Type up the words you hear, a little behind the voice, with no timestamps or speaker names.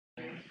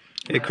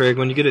Hey Craig,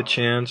 when you get a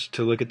chance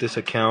to look at this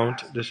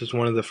account, this is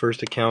one of the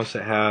first accounts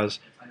that has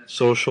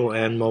social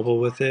and mobile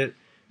with it.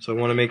 So I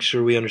want to make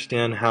sure we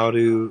understand how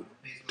to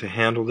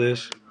handle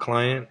this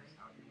client.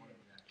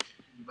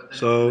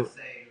 So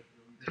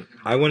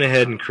I went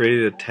ahead and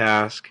created a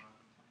task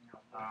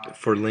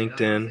for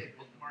LinkedIn,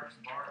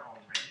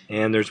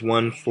 and there's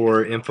one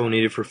for info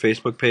needed for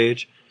Facebook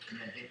page.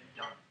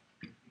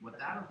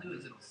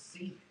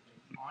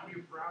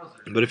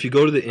 But if you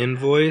go to the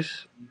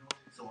invoice,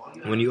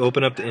 when you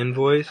open up the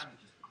invoice,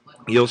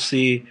 you'll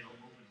see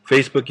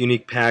Facebook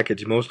unique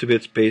package. Most of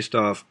it's based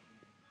off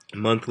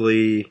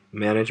monthly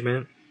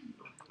management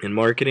and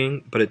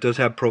marketing, but it does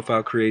have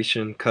profile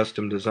creation,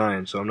 custom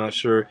design. So I'm not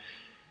sure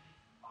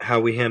how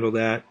we handle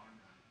that.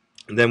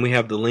 And then we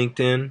have the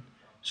LinkedIn.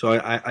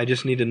 So I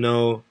just need to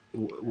know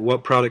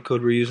what product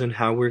code we're using,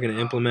 how we're going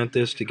to implement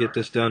this to get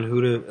this done,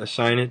 who to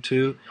assign it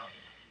to.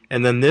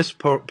 And then this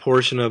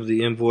portion of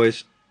the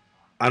invoice,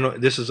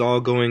 this is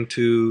all going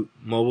to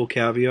Mobile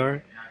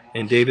Caviar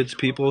and David's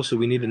people, so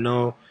we need to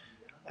know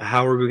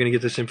how are we going to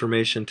get this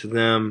information to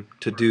them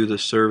to do the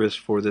service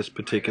for this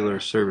particular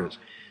service.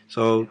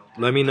 So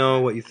let me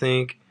know what you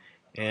think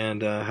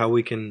and how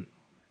we can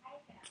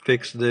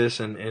fix this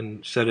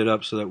and set it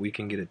up so that we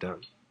can get it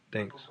done.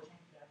 Thanks.